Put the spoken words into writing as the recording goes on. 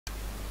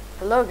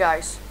Hello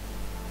guys!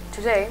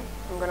 Today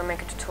I'm gonna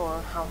make a tutorial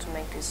on how to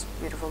make this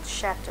beautiful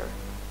shatter.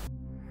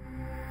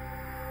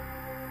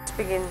 Let's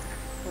begin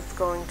with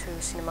going to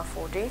Cinema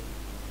 4D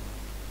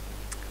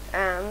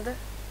and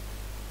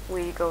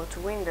we go to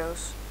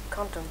Windows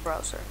Content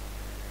Browser,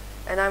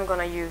 and I'm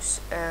gonna use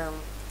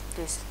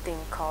this thing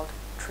called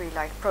Tree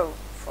Light Pro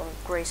from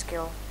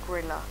Grayscale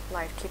Gorilla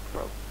Light Kit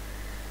Pro.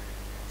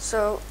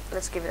 So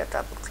let's give it a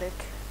double click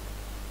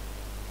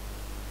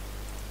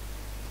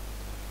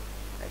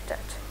like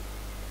that.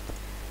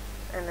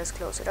 And let's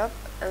close it up,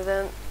 and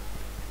then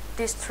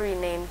these three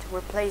named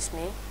replace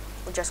me,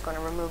 we're just gonna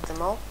remove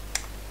them all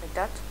like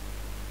that.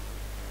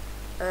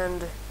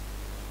 And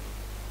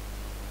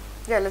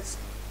yeah, let's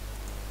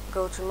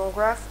go to mode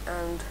graph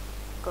and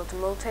go to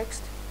mode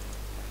text,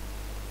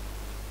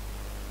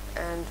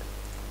 and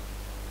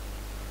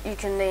you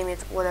can name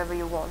it whatever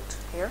you want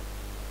here,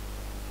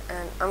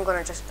 and I'm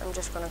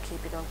just gonna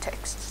keep it on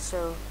text.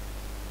 So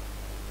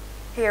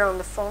here on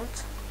the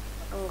font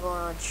I'm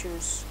gonna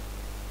choose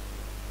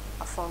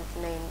a font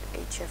named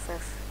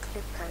HFF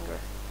Cliffhanger.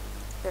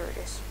 There it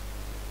is.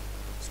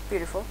 It's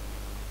beautiful.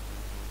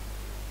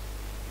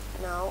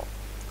 Now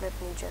let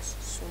me just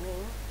zoom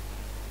in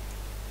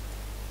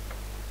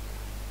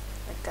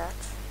like that.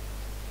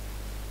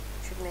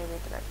 Should maybe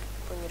like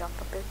bring it up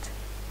a bit.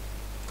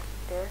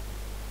 There.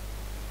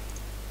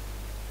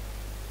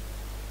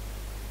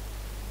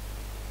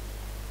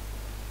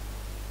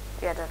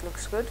 Yeah, that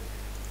looks good.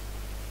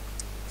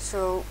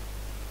 So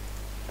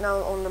now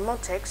on the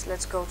mod text,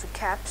 let's go to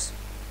caps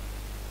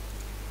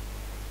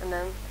and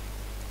then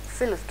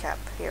fillet cap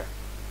here.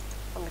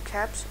 On the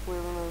caps we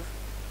remove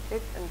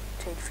it and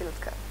take fillet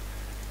cap.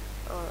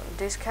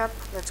 This cap,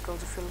 let's go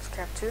to fillet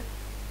cap too,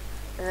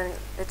 and then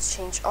let's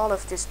change all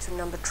of this to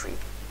number 3.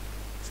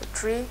 So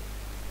 3,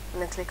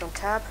 and then click on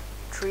tab,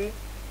 3,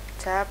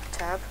 tab,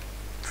 tab,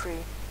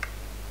 3,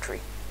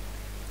 3.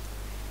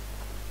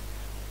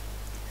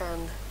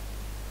 And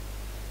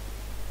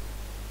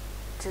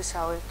this is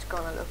how it's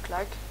gonna look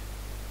like.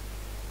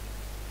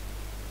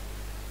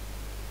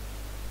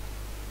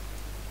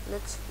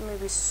 Let's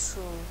maybe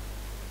zoom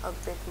a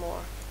bit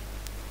more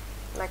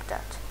like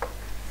that.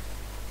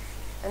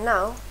 And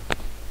now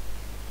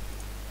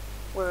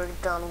we're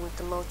done with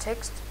the mode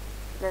text.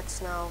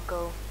 Let's now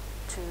go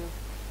to,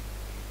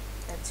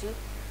 let's see,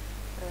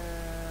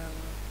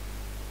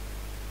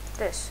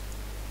 this.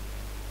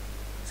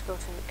 Let's go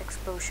to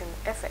explosion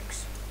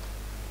FX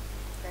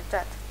like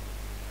that.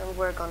 And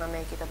we're gonna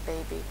make it a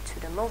baby to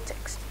the mode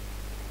text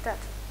like that.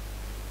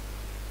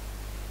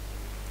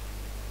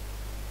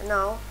 And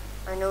now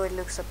I know it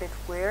looks a bit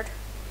weird.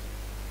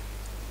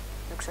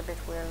 Looks a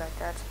bit weird like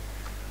that,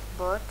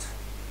 but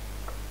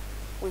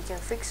we can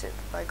fix it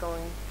by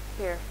going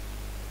here.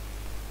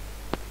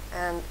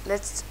 And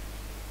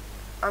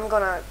I'm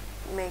gonna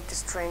make the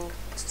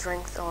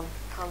strength on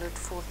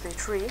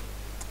 143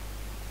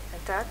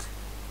 like that.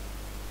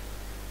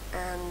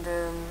 And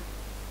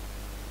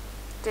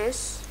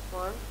this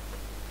one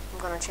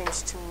I'm gonna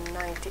change to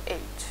 98,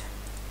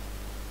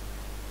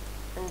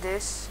 and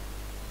this,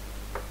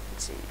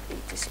 let's see,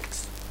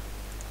 86.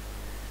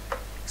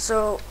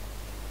 So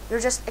you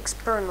just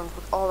experiment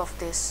with all of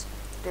this,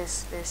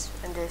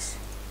 and this.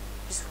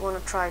 Just want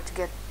to try to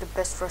get the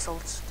best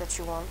results that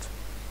you want.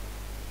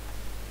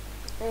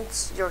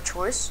 It's your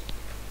choice,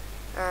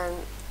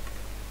 and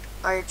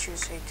I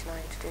choose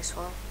 89 to this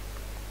one.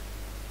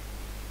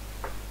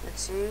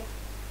 Let's see.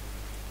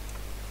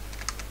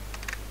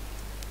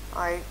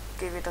 I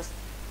give it a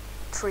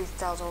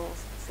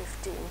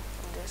 3015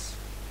 on this,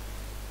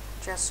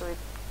 just so it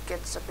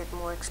gets a bit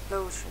more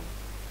explosion.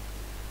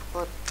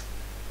 But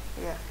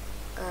yeah,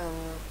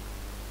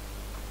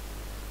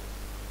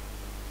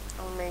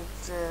 I'll make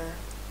the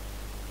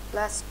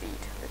blast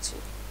speed, let's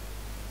see,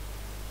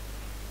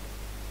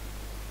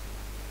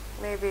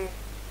 maybe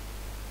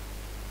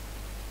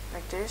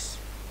like this.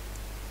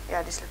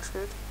 Yeah, this looks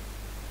good.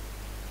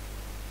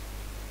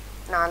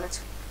 Now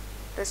let's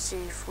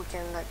see if we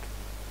can like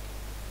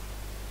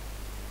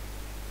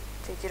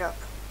take it up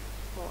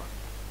more,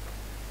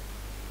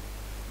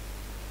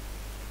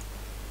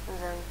 and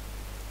then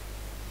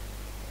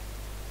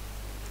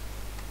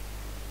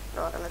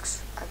no, that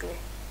looks ugly.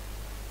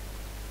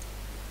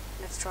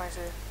 Let's try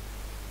to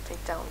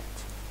take down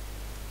it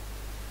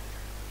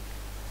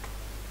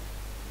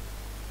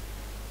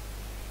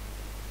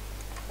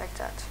like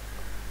that,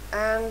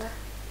 and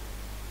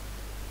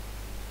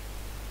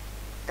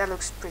that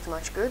looks pretty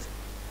much good,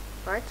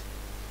 right?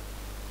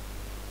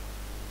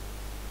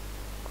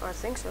 I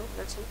think so.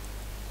 Let's see.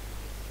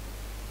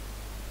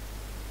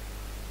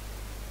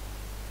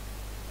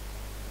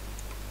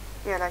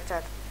 Yeah, like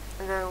that.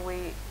 And then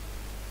we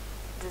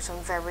do some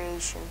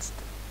variations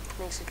that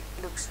makes it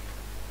looks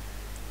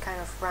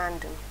kind of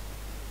random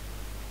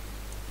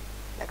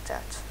like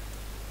that.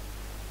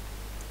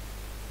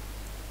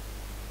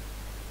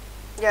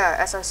 Yeah,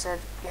 as I said,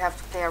 you have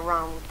to play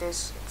around with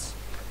this. It's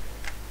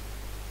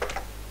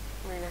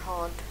really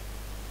hard.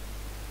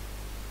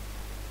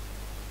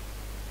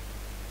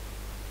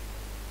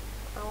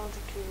 I want to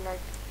keep like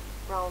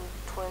around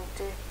 20,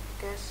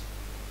 I guess.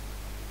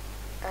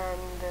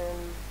 And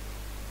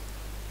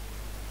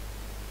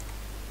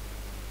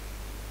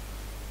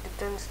the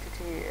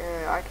density,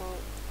 I can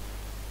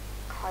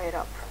high it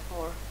up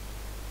more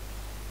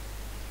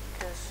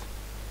because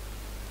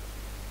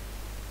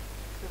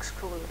it looks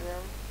cooler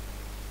then.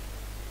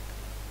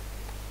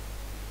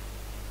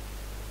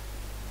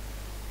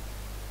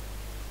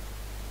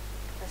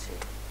 Let's see.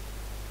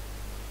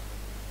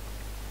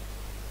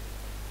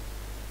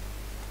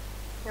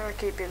 Now I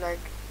keep it like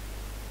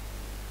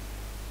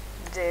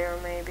there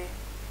maybe.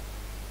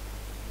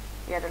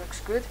 Yeah, that looks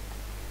good.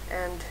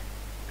 And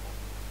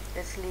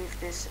let's leave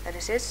this as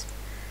it is.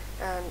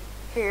 And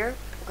here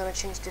I'm gonna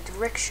change the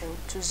direction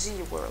to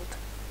Z world,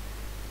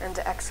 and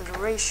the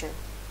acceleration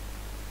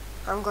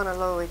I'm gonna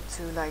lower it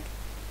to like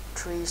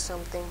 3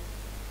 something.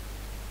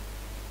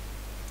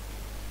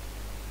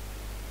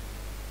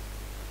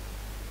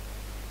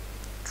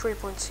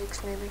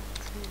 .6 maybe.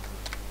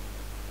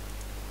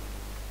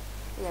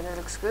 Yeah, that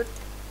looks good.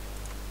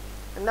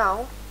 And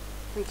now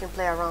we can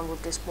play around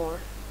with this more.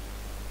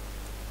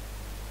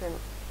 Then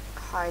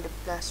hide the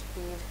blast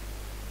speed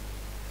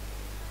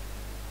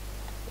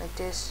like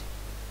this.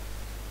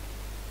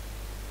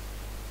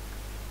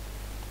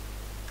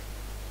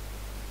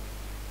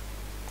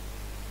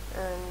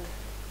 And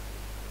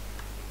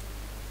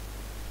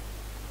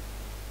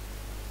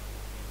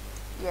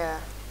yeah,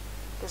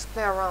 just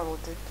play around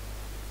with it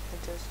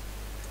like this.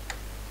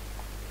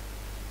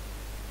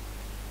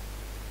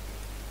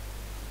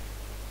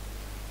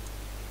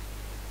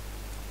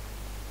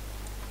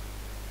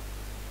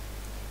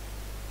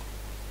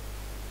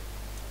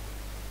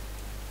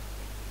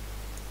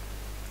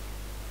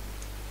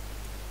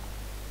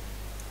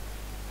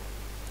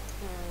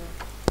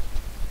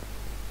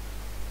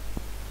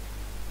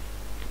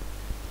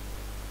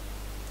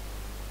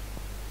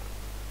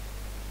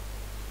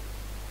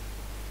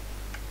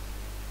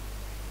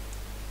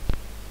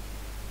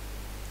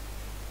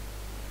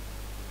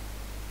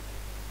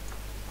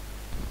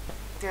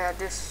 Yeah,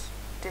 this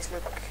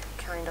look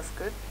kind of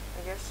good,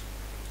 I guess.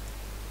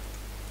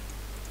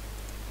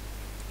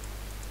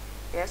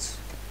 Yes.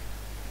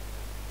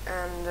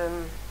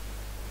 And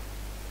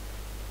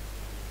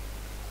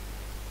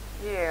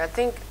yeah, I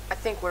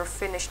think we're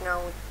finished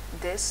now with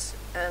this,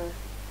 and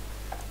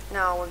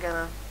now we're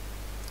gonna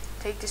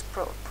take this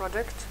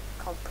product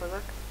called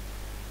product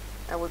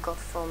that we got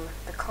from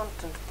the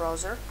content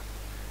browser,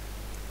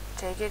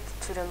 take it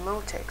to the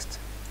MoText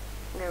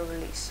new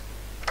release.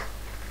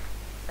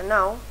 And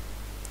now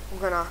I'm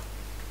gonna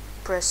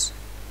press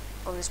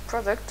on this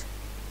product,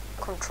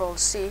 Control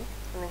C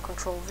and then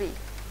Control V,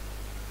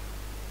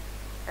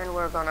 and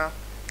we're gonna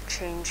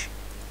change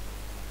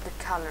the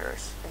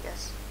colors, I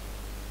guess.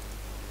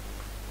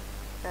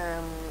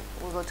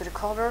 We'll go to the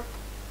color,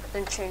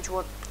 then change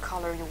what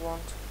color you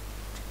want.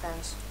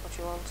 Depends what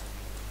you want.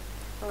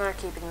 I'm gonna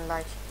keep it in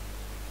like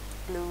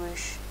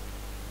bluish,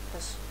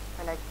 because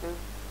I like blue.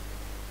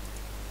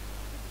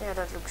 Yeah,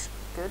 that looks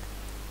good.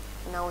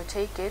 Now we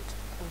take it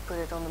and put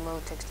it on the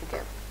MoText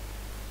again.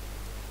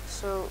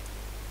 So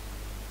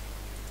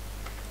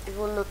it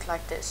will look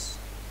like this.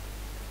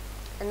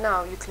 And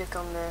now you click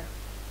on the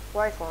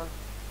white one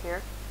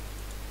here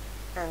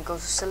and go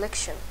to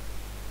selection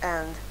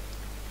and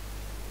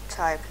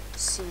type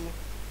C1,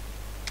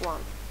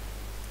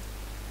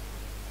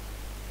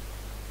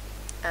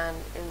 and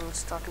it will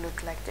start to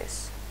look like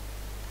this.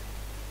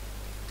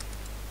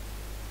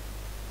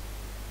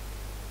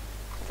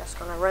 I'm just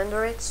gonna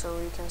render it so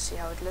you can see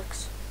how it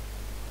looks.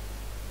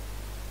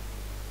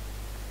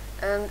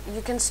 And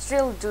you can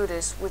still do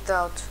this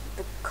without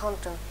the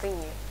content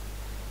thingy,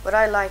 but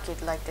I like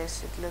it like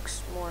this. It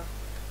looks more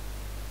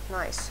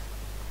nice.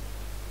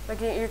 Like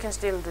you can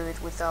still do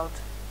it without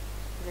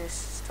this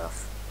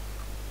stuff.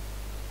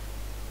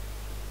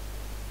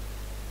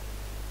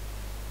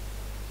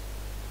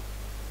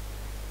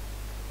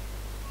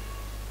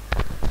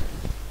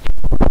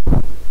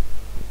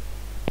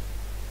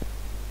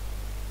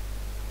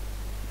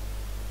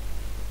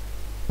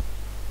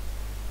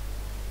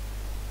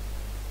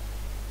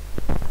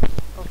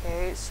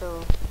 Okay,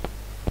 so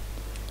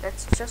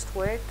let's just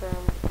wait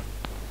and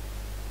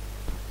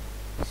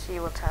see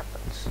what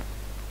happens.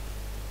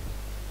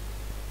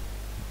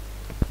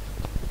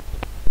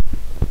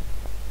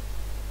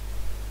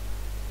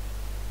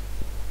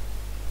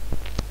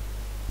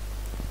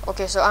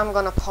 Okay, so I'm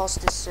gonna pause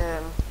this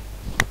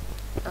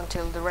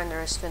until the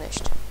render is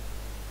finished.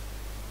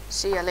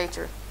 See ya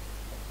later.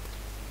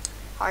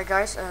 Hi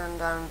guys,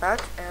 and I'm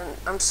back, and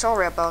I'm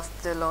sorry about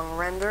the long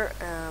render.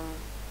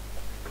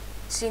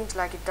 It seems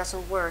like it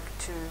doesn't work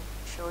to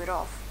show it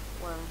off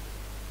when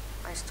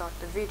I start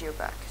the video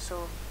back,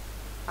 so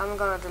I'm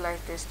gonna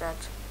delete this.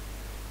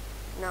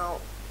 Now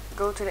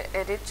go to the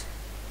edit,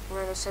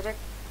 render settings,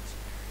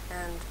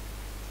 and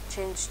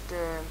change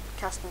the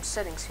custom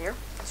settings here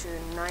to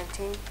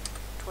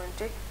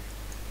 1920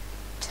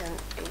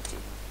 1080.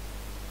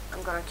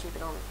 I'm gonna keep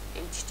it on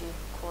HD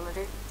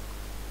quality.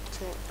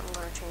 I'm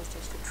gonna change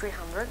this to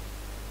 300,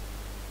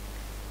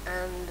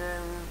 and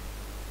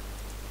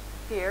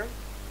here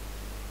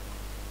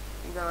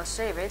I'm gonna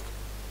save it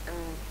and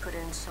put it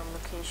in some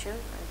location.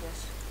 I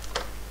guess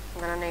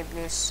I'm gonna name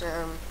this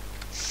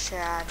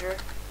Shatter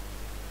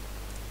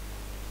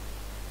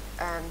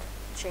and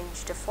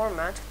change the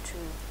format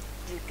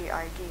to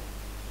GPID.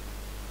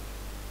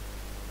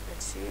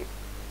 Let's see.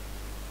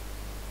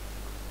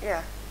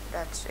 Yeah,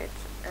 that's it.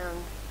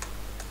 And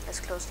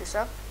let's close this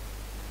up.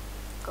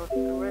 Go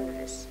to render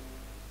this.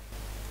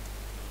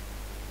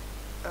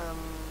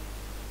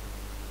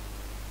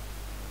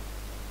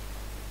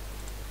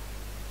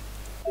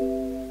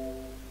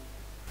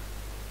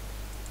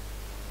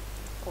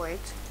 Wait,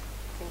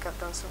 I think I've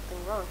done something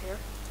wrong here.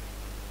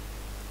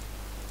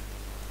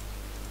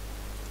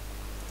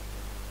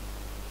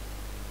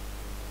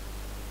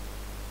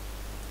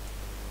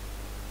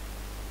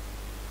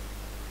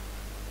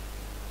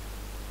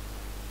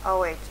 Oh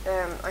wait,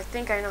 I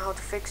think I know how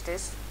to fix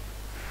this.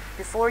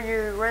 Before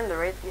you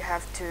render it, you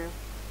have to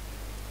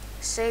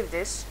save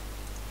this,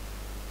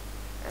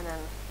 and then,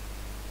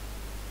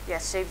 yeah,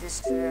 save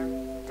this to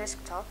the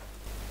desktop.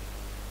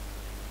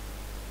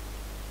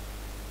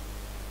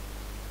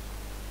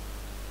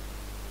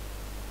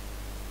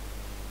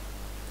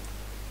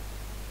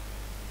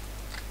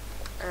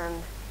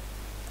 And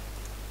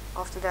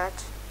after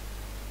that,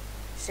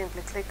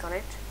 simply click on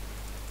it.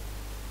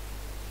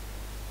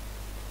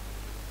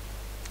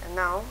 And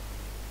now,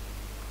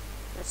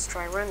 let's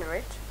try render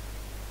it.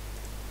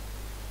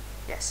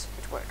 Yes,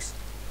 it works.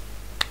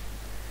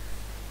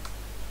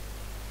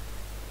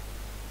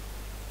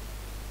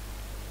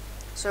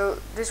 So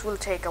this will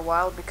take a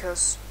while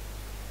because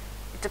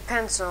it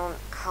depends on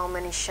how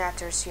many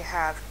shatters you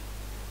have.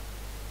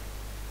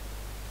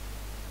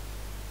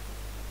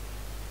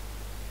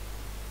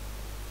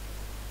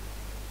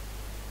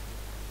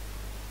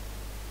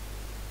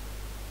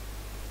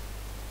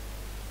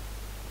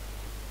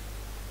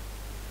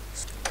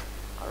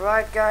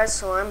 Alright guys,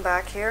 so I'm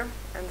back here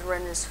and the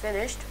render is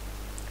finished.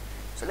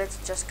 So let's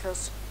just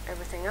close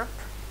everything up,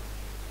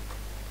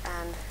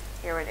 and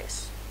here it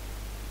is.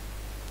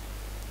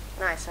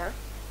 Nice, huh?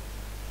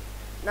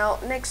 Now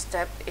next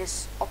step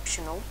is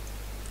optional.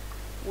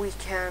 We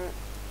can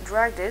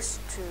drag this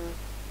to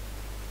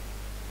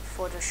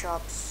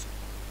Photoshop's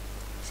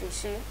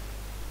CC,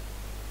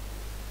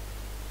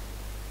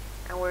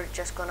 and we're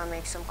just gonna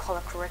make some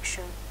color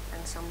correction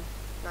and some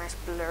nice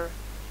blur.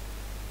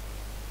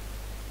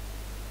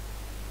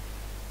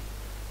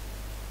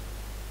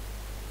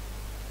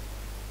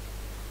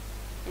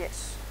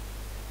 Yes.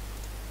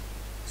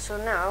 So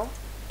now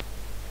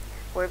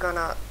we're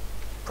gonna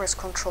press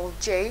Ctrl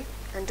J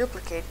and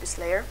duplicate this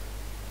layer,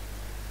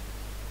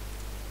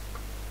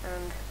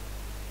 and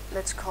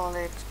let's call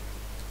it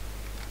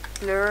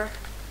blur.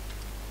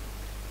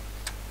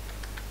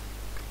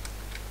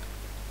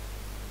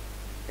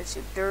 Let's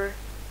see, blur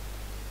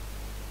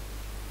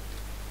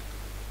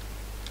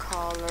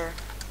color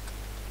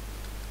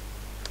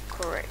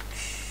correction,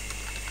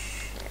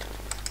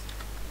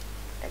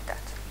 like that.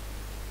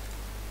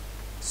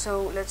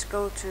 So let's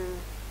go to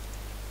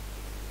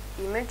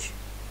image,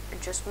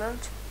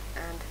 adjustment,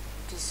 and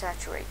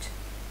desaturate.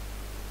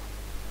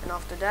 And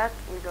after that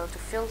we go to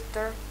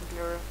filter,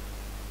 blur,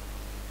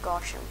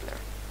 Gaussian blur.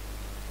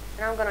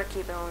 And I'm gonna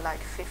keep it on like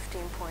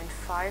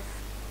 15.5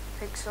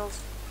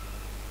 pixels,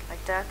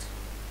 like that.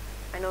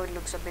 I know it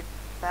looks a bit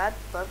bad,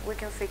 but we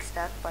can fix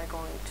that by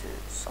going to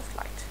soft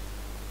light,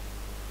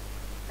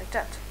 like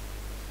that.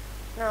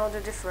 Now the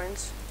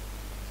difference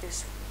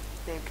is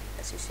big,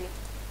 as you see.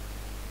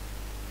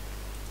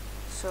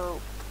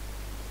 So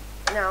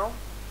now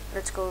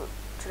let's go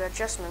to the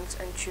adjustments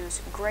and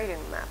choose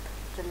gradient map,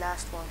 the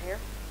last one here,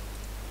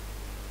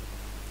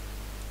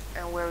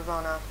 and we're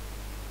gonna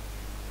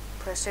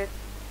press it,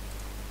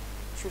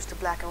 choose the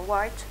black and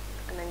white,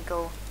 and then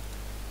go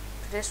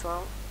to this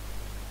one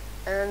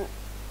and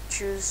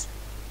choose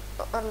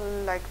a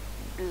like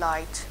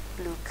light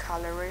blue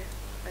color,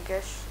 I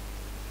guess.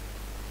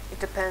 It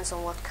depends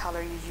on what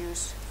color you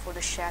use for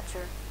the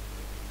shatter.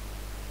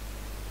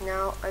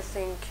 Now I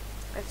think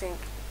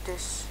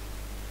this,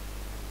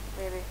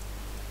 maybe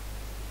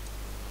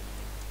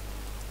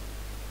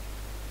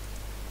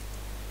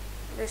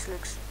this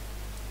looks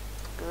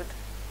good.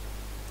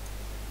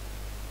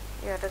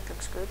 Yeah, that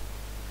looks good.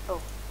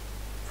 Oh,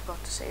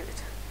 forgot to save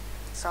it.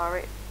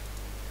 Sorry.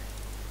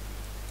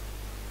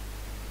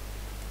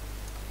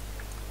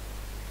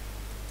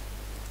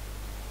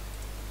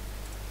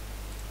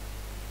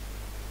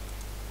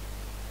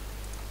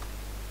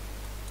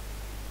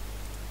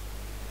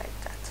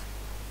 Like that.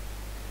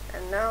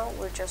 And now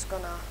we're just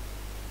gonna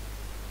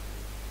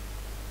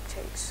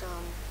take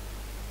some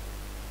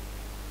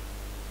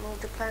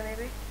multiply,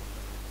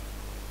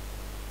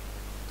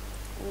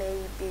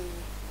 maybe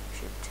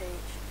should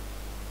take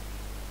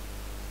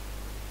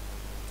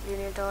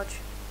linear dodge,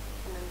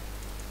 and then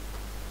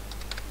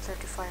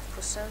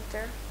 35%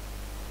 there.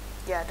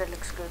 Yeah, that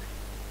looks good.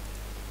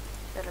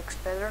 That looks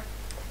better.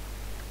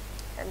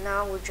 And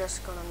now we're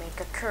just gonna make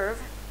a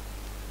curve.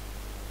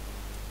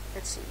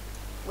 Let's see,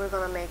 we're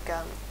gonna make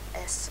an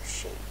S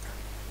shape.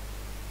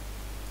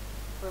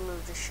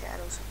 Remove the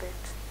shadows a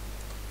bit,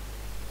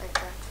 like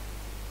that.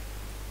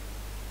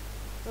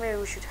 Maybe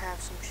we should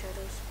have some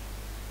shadows.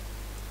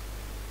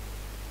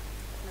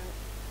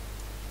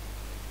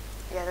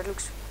 Yeah, that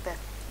looks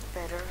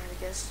better,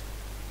 I guess.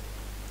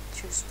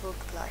 Choose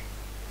multiply.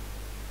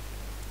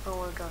 And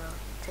we're gonna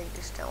take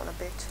this down a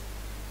bit,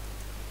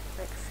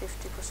 like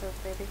 50%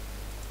 maybe.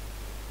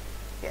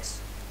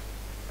 Yes.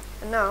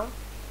 And now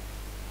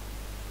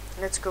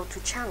let's go to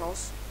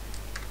channels,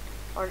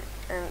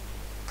 and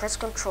press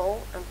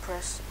Control and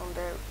press on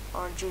the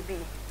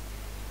RGB.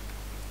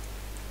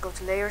 Go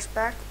to layers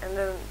back and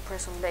then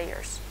press on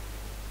layers.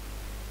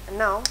 And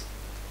now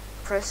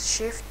press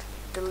Shift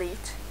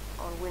Delete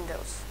on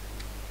Windows.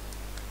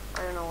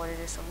 I don't know what it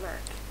is on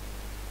Mac,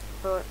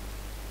 but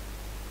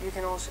you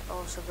can also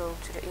go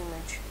to the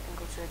image and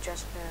go to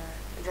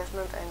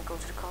adjustment and go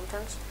to the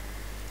contents,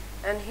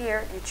 and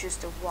here you choose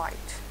the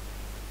white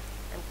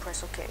and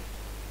press OK.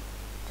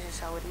 This is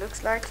how it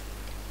looks like,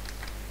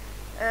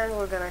 and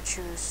we're gonna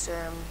choose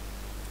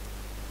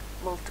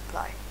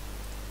multiply,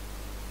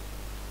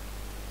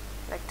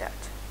 like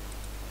that.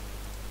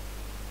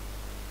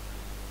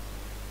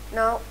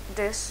 Now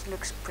this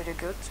looks pretty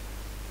good,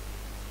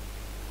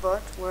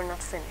 but we're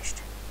not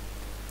finished.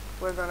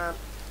 We're gonna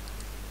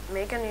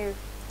make a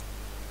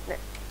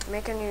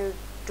new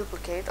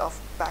duplicate of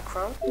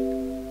background,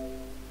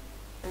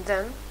 and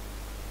then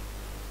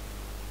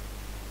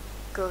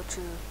go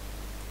to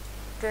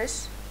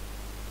this,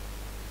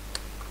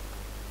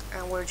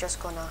 and we're just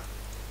gonna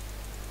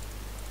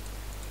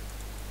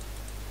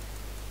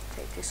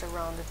take this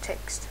around the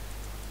text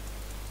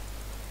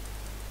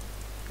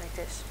like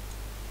this.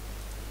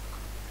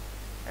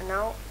 And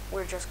now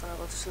we're just gonna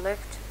go to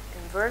select,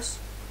 inverse,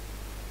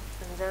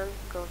 and then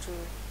go to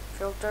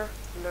filter,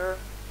 blur,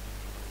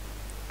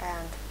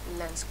 and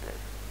lens blur,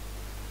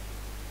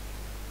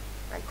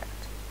 like that.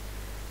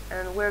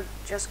 And we're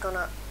just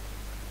gonna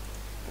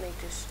make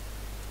this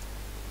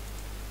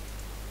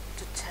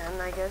to 10,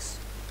 I guess.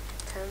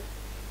 10.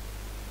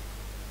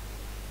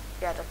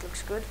 Yeah, that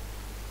looks good.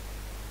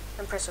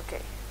 And press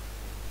OK.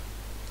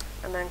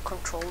 And then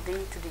Control D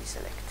to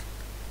deselect.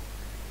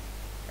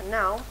 And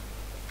now,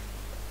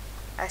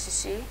 as you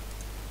see,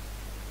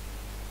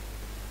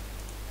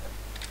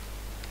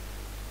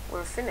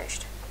 we're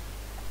finished.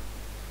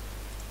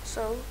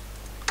 So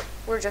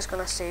we're just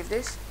gonna save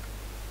this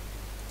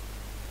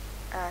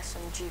as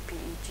some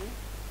JPEG,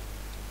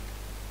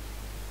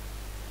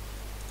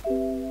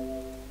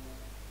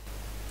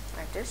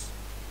 like this,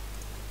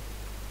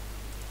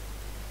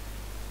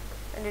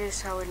 and this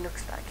is how it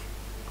looks like.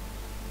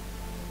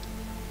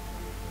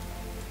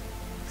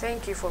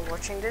 Thank you for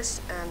watching this,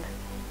 and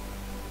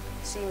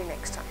see me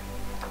next time.